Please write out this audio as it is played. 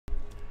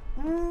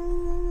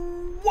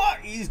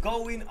What is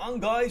going on,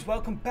 guys?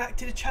 Welcome back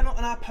to the channel,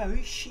 and I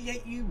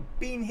appreciate you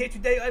being here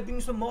today. I bring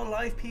some more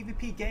live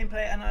PvP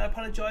gameplay, and I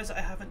apologise that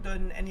I haven't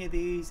done any of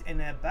these in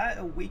about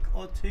a week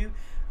or two.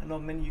 I know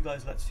many of you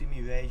guys like to see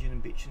me raging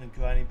and bitching and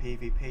grinding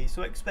PvP,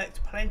 so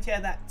expect plenty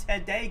of that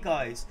today,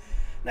 guys.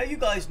 Now, you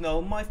guys know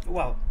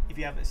well, if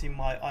you haven't seen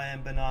my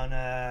Iron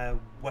Banana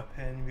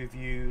weapon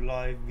review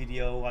live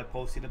video I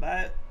posted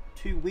about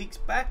 2 weeks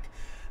back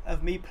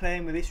of me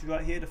playing with this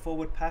right here, the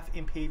forward path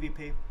in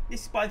PvP.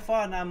 This is by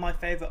far now my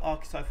favourite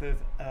archetype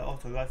of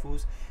auto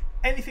rifles.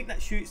 Anything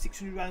that shoots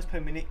 600 rounds per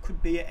minute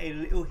could be a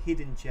little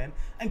hidden gem.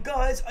 And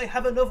guys, I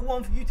have another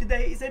one for you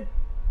today. It's a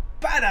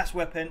badass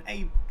weapon,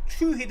 a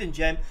true hidden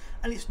gem,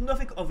 and it's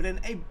nothing other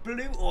than a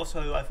blue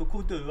auto rifle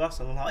called the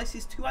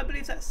Lysis 2, I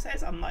believe that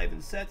says. I'm not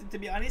even certain, to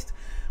be honest.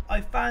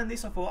 I found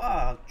this, I thought,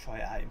 I'll try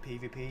it out in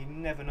PvP. You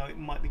never know, it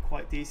might be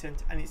quite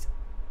decent, and it's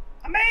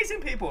amazing,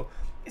 people.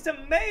 It's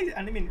amazing,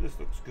 and I mean, it just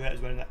looks great as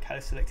well in that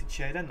colour selected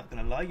shade. I'm not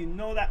gonna lie, you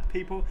know that,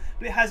 people.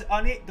 But it has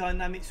on it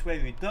dynamic sway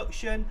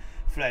reduction,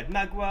 flared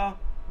magua,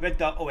 red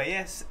dot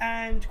OAS,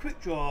 and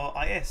quick draw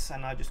IS.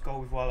 And I just go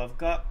with what I've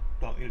got.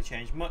 Don't really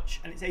change much,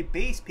 and it's a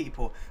beast,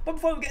 people. But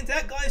before we get into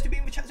that, guys, to be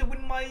in the chance of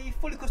winning my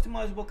fully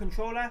customizable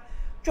controller,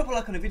 drop a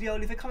like on the video,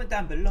 leave a comment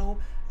down below,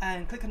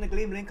 and click on the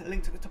Gleam link at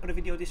the top of the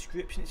video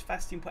description. It's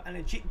fast, simple, and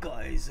legit,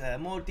 guys.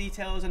 More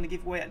details on the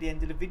giveaway at the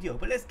end of the video.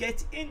 But let's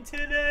get into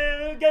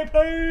the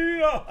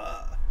gameplay.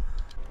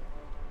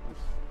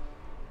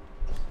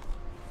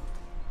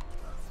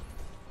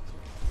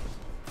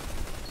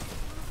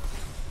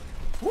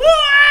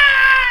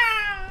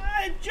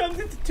 I jumped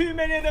into too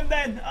many of them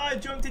then. I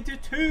jumped into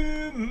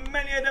too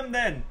many of them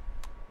then.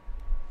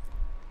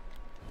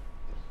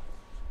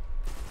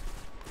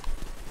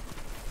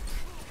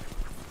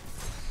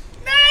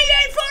 Nah, you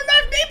ain't fun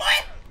enough, me boy.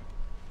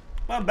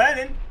 Well, I'm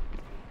burning.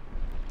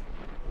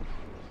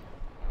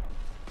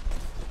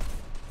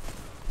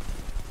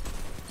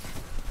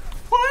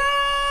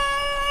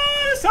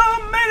 Oh, so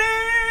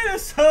many,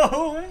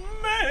 so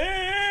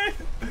many.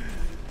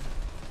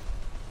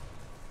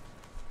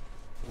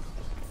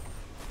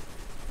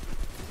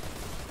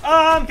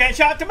 I'm getting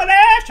shot to my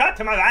left, shot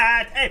to my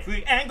right,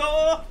 every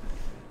angle.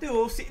 They're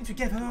all sitting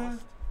together.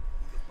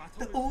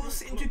 They're all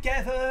sitting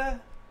together.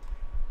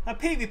 Now,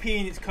 PvP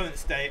in its current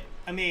state,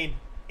 I mean,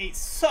 it's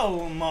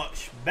so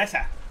much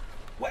better.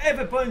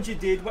 Whatever Bungie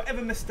did,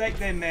 whatever mistake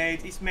they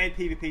made, it's made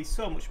PvP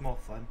so much more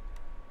fun.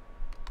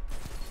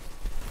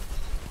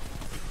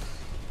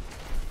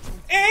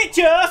 It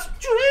just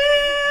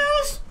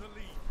drills!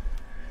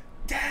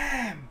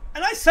 Damn!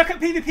 And I suck at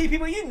PvP,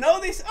 people, you know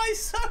this, I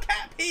suck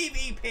at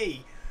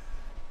PvP!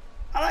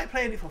 I like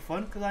playing it for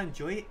fun because I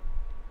enjoy it,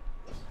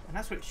 and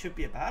that's what it should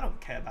be about. I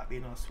don't care about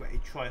being all sweaty,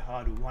 try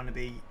hard,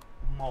 wannabe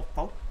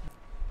mofo.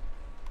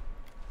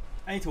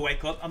 I need to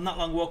wake up. I'm not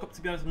long woke up,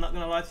 to be honest. I'm not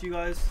gonna lie to you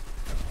guys.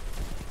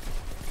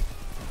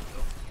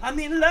 I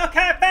mean, look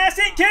how fast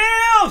it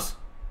kills!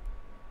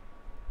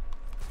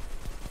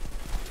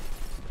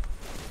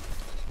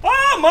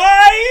 Oh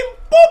my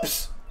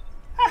boops!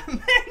 How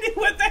many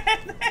were there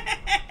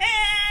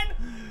then?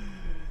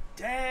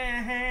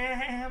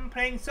 Damn,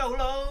 playing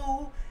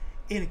solo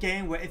in a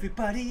game where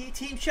everybody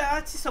team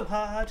shots is so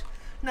hard.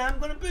 Now I'm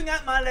gonna bring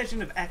out my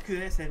Legend of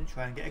Accuracy and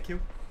try and get a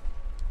kill.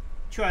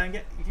 Try and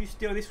get. If you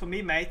steal this from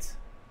me, mate.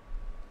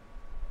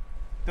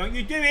 Don't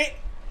you do it!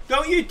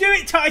 Don't you do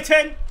it,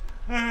 Titan!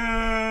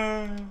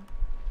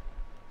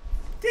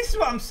 This is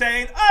what I'm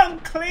saying. I'm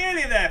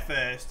clearly there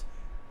first.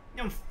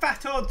 Young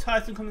fat old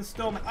Titan comes and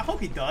storm. I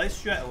hope he dies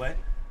straight away.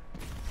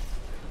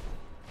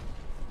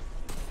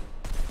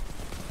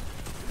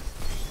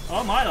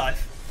 Oh my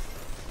life.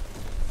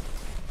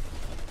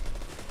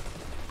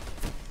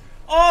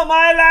 Oh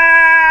my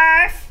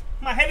life!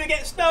 My head will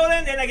get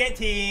stolen, then I get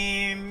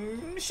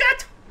team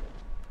shot.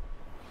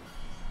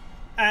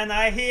 And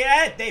I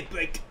hear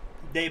daybreak,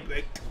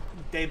 daybreak,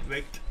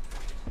 daybreak.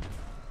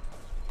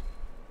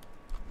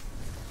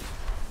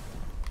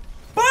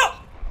 But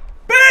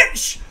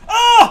bitch!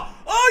 Oh!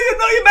 Oh, you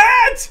know you're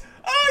mad!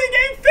 Oh, you're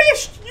getting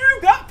fished!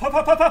 You got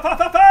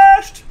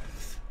fished!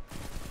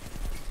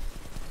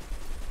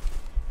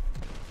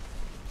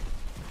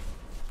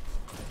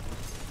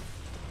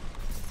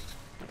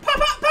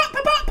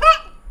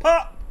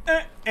 Pop!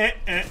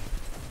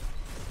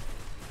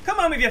 Come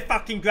on with your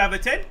fucking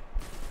gravity.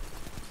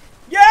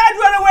 Yeah, I'd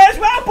run away as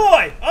well,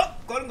 boy! Oh,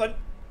 got him, got him.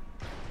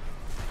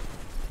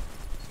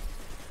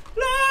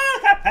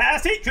 Look how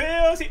fast it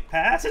drills, it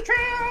fast it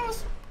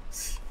drills.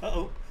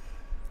 Uh-oh.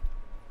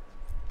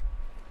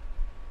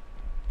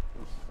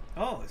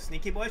 Oh,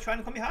 sneaky boy trying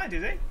to come behind,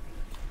 is he?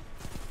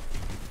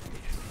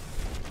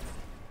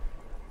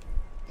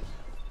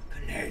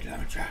 Grenade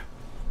launcher.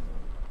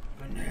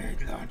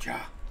 Grenade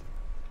launcher.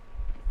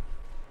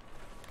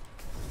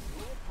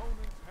 Your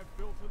opponents have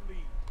built a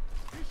lead.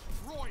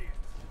 Destroy it.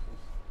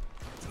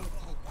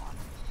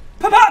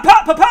 Pop, pop,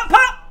 pop, pop, pop,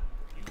 pop!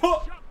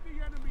 Pop. Shut the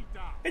enemy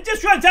down. It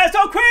just runs out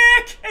so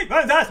quick! It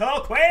runs out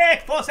so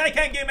quick!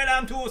 Forsaken, give me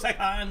them 2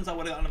 seconds! I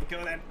would have got another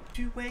kill then.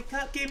 you wake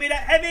up? Give me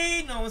that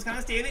heavy. No one's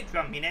gonna steal it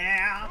from me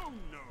now. Oh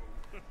no!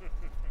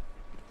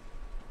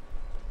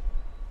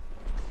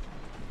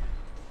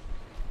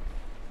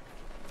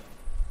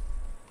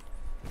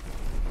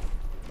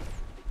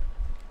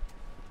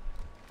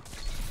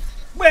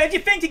 Where do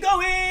you think you're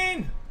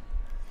going?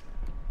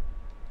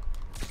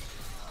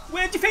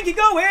 Where do you think you're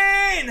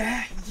going?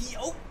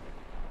 Yo.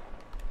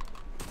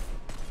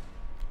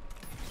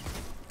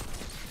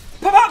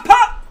 Pop, pop,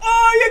 pop!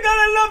 Oh, you're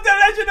gonna love the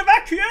Legend of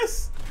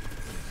Acreus!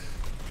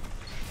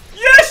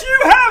 Yes, you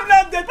have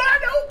loved it, but I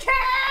don't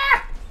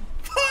care!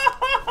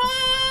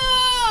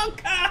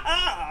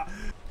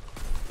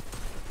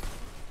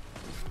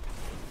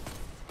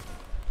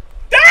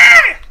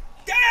 Damn!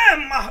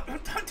 Damn!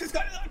 Hunter's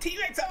got a lot of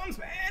T-Rex arms,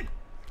 man!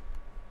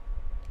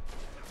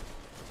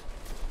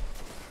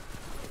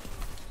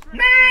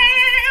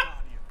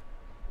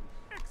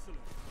 Excellent.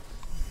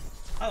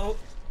 Uh-oh.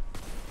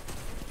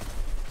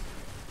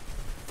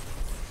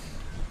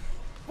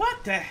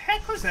 What the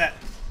heck was that?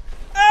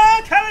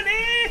 Ah,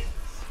 Colony!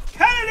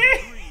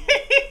 Colony!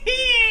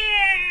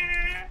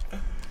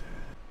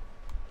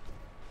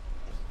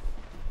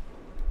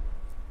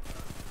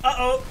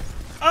 Uh-oh!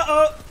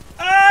 Uh-oh!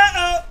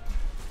 Uh-oh!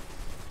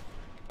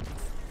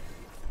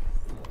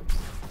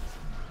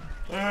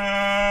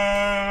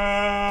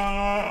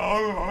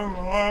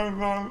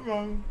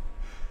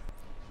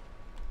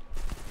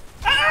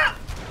 Ah!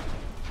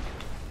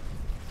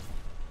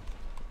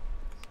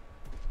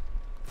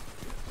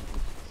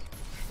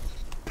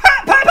 Pa,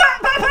 pa, pa,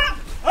 pa, pa.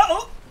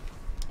 Uh-oh!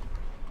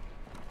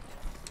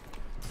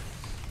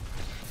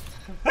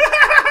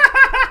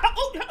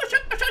 Oh,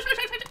 shit, shit, shit,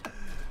 shit, shit.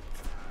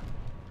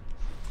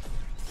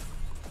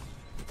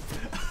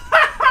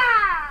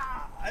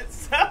 I'm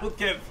so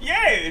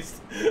confused.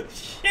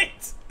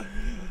 Shit.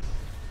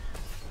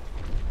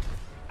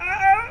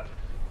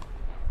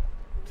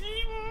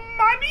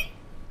 Mommy?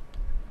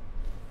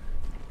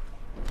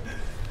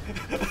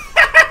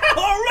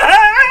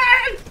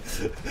 Alright!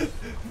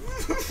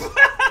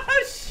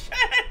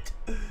 Shit!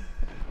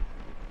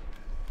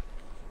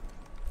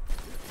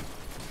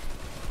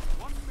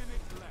 1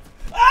 minute left.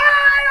 I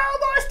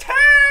almost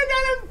turned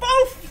on them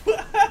both!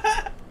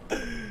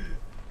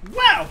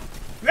 Wow!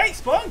 Great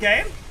spawn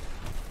game!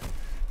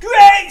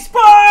 Great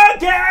spawn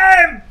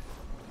game!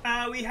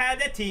 We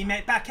had a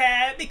teammate back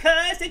here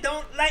because they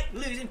don't like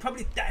losing.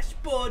 Probably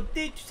dashboard.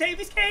 Did you save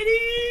his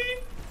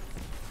Katie?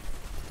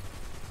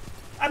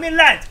 I mean,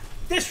 lad,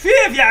 there's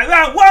 3 of you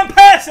around 1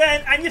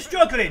 person and you're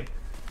struggling.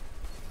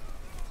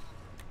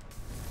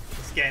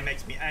 This game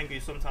makes me angry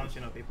sometimes,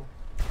 you know, people.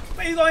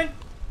 Where are you going?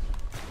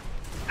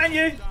 And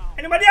you?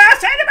 Anybody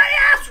else? Anybody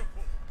else?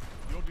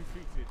 You're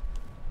defeated.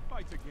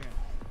 Fight again.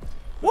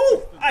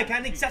 Woo! I got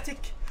an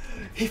exotic.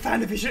 He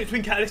found a vision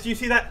twin catalyst. Do you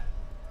see that?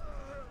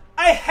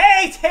 I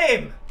hate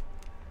him!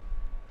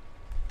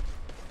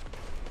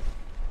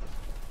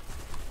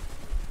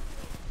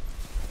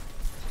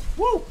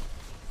 Woo!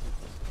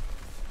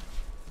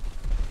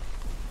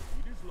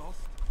 It is lost.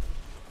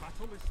 The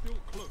battle is still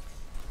close.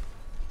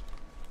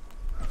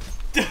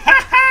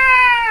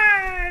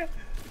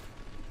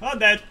 I'm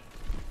dead.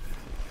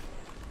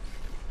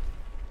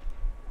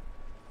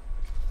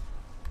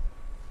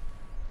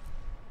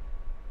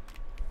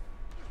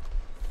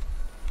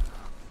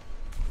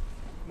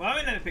 Well,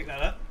 let me pick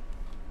that up.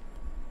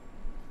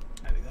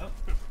 There we go.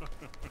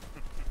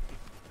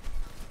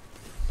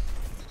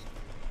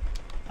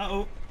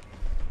 Uh-oh.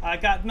 I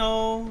got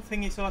no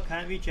thingy, so I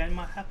can't regen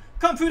my health.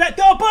 Come through that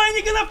door, boy, and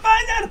you're gonna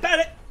find out about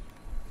it!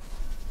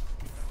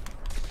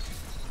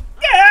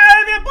 Get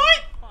out of here,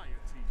 boy! Fire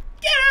team.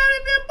 Get out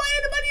of here, boy!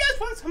 Anybody else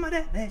want some of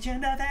that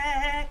Legend of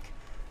Egg?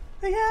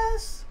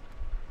 Yes!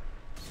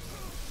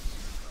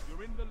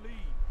 You're in the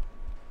lead.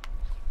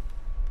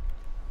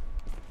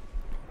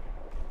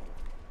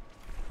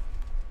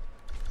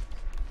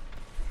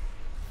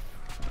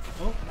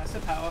 Oh, that's a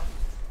power.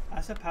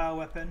 That's a power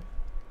weapon.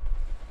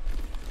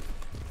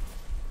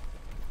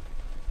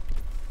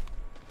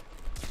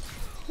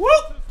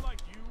 Whoop! Hunters like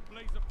you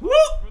blaze a path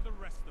Whoop! for the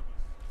rest of us.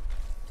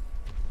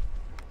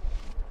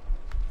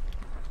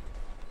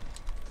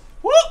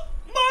 Whoop!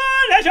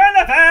 More Legend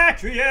of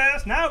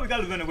Acreus! Now we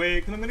gotta run away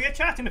because I'm gonna get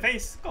shot in the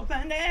face. Go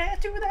down there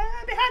to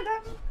there behind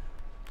them.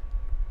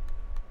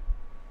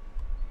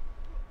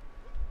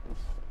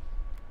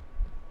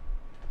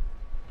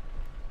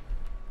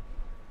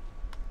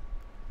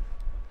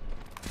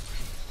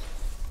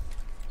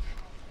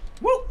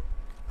 Whoop!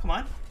 Come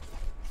on.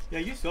 Yeah,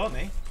 you saw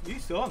me. You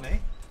saw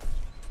me.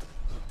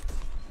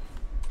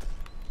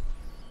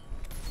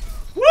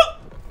 Whoop!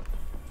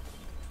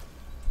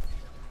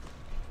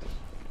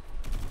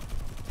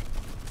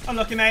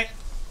 Unlucky, mate.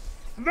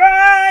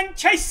 Run!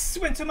 Chase!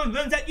 When someone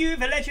runs at you,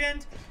 the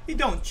legend, you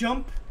don't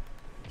jump.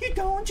 You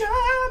don't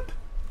jump!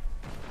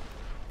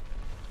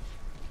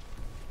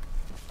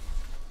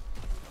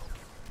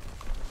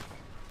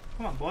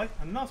 Come on, boy.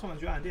 I know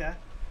someone's around here.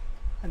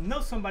 I know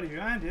somebody's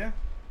around here.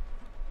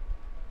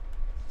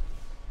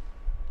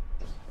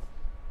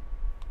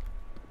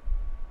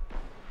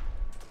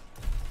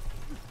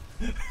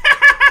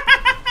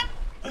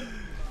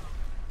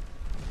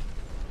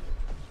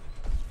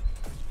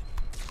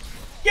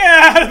 Get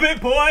out of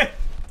it, boy!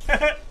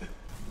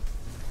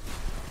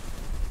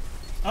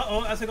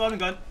 Uh-oh, that's a golden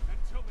gun.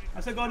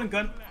 That's a golden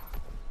gun.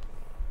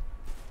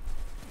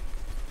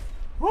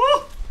 Woo!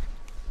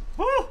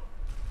 Woo!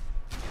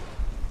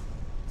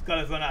 This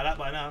guy's run out of that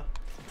by now.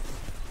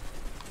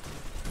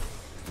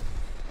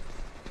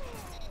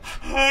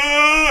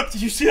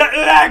 Did you see that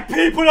lag,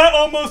 people? That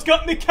almost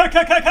got me killed!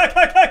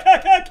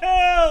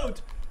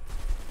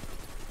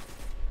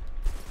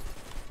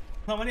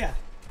 Not one yet.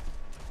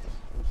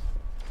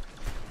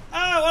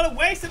 Oh, what a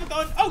waste of a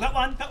gun. Oh, got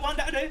one,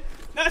 that'll do.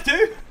 That'll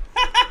do.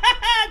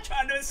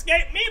 Trying to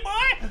escape me,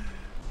 boy.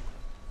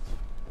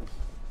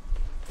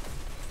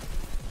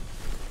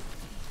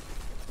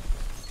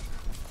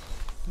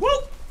 Woo!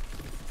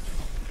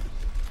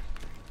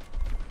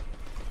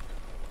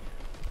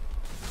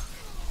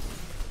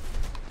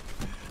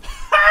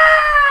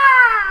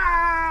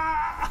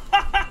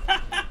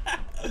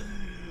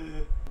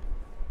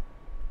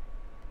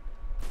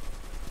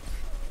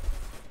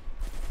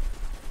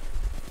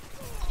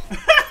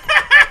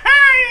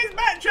 He's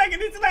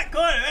backtracking into that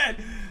corner, man.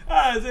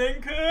 That was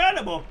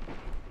incredible.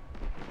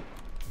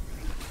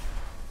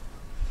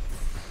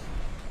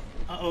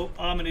 Uh-oh,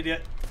 I'm an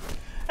idiot.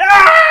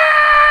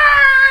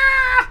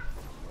 Ah!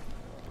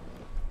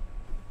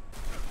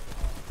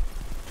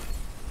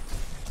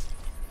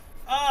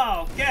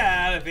 Oh, get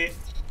out of it.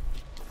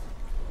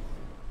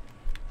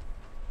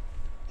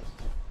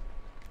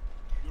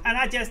 And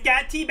I just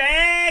got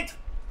teabagged.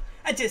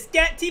 I just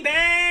got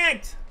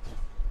teabagged.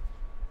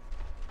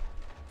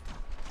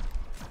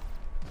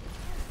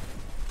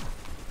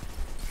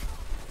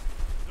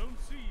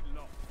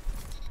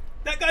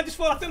 That guy just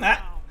fell off the mat.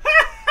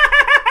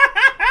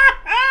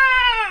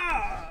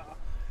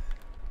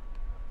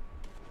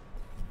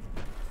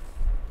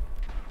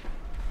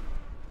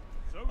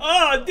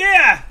 Oh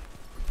dear!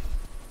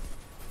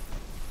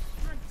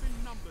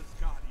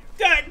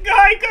 That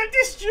guy got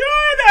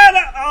destroyed out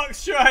of Arc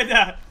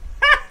Strider.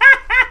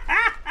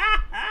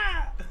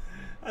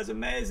 That's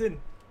amazing.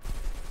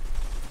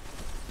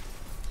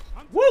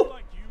 Woo!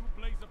 Like you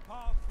blaze a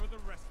path for the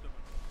rest of us.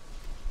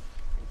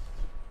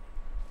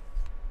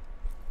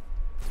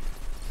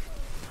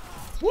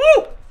 Woo!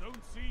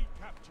 Zone C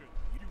captured.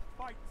 You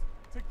fight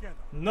together.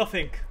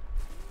 Nothing.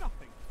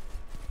 Nothing.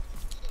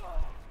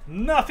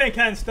 Nothing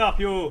can stop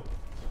you.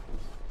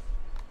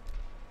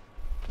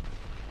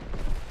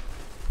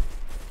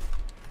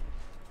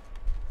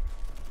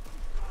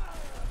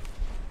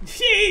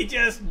 He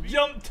just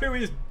jumped to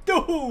his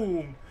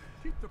doom.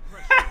 Keep the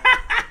pressure on.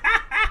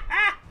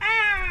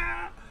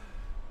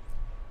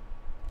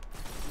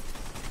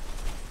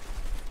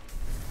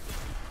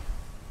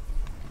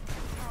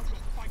 Now you're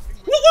fighting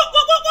with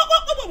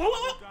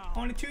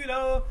Only two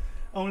though.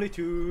 Only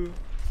two.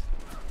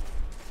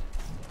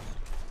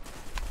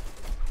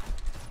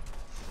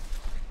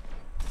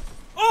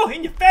 Oh,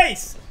 in your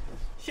face!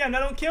 Shame I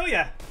don't kill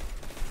ya.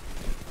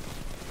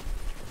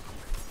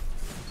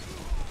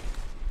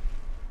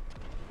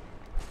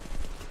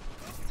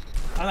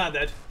 I'm not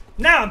dead.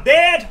 Now I'm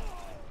dead!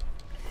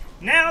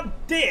 Now I'm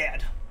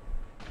dead!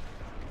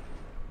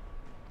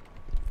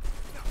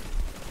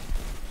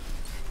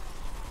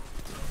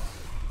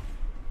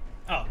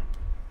 Oh.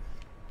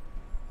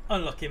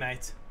 Unlucky,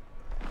 mate.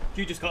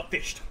 You just got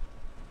fished.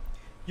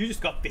 You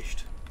just got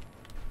fished.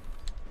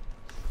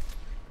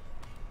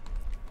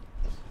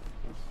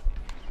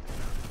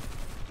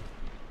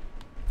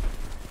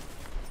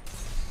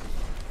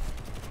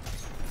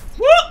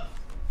 Woo!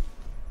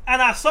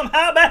 And I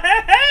somehow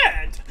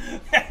behead!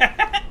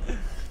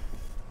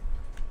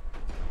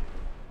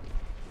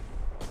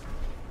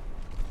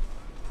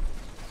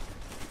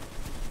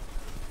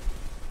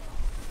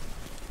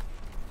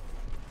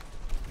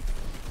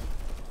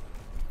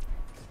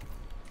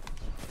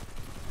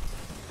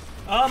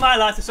 Oh my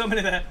life, there's so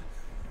many there.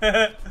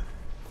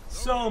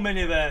 So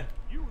many there.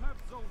 You have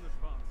zone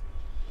advantage.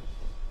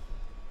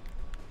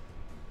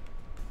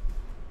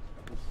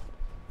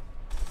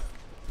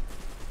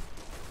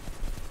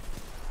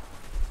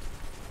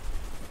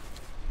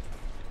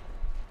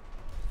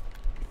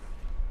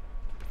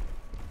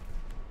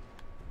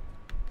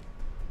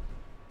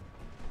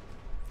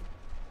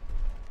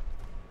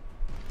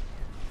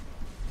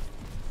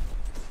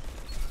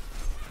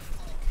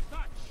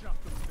 That shut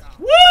them down.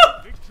 Woo!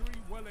 Victory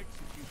well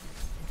executed.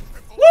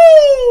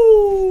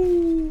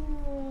 Woo!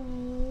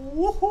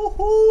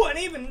 Woo-hoo-hoo. And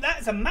even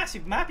that's a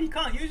massive map. You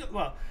can't use it.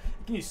 Well,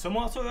 you can use some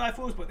auto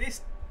rifles, but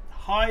this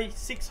high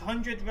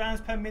 600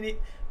 rounds per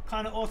minute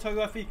kind of auto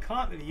rifle you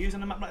can't really use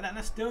on a map like that. And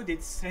I still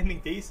did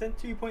semi-decent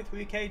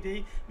 2.3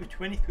 KD with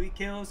 23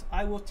 kills.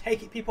 I will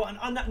take it, people. And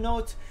on that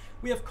note,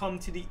 we have come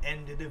to the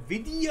end of the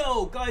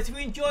video, guys. If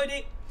you enjoyed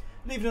it,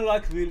 leaving a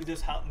like really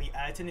does help me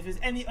out. And if there's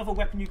any other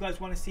weapon you guys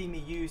want to see me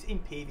use in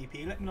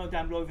PvP, let me know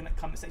down below in the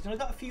comment section. I've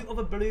got a few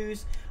other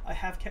blues I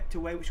have kept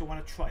away which I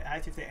want to try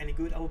out. If they're any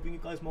good, I will bring you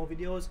guys more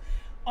videos.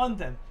 on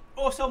them.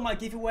 Also, my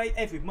giveaway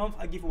every month,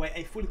 I give away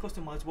a fully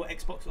customizable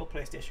Xbox or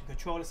PlayStation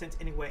controller sent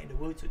anywhere in the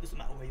world, so it doesn't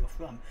matter where you're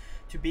from.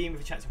 To be in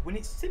with a chance of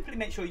winning, simply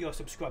make sure you're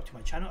subscribed to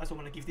my channel, as I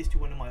want to give this to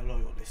one of my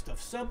loyal list of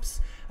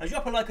subs.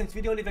 Drop a like on this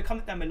video, leave a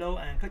comment down below,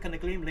 and click on the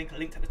green link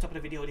linked at the top of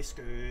the video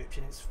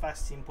description. It's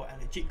fast, simple, and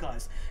legit,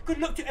 guys. Good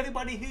luck to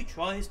everybody who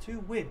tries to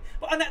win.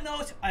 But on that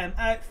note, I am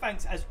out.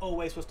 Thanks as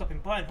always for stopping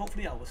by, and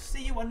hopefully I will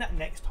see you on that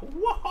next.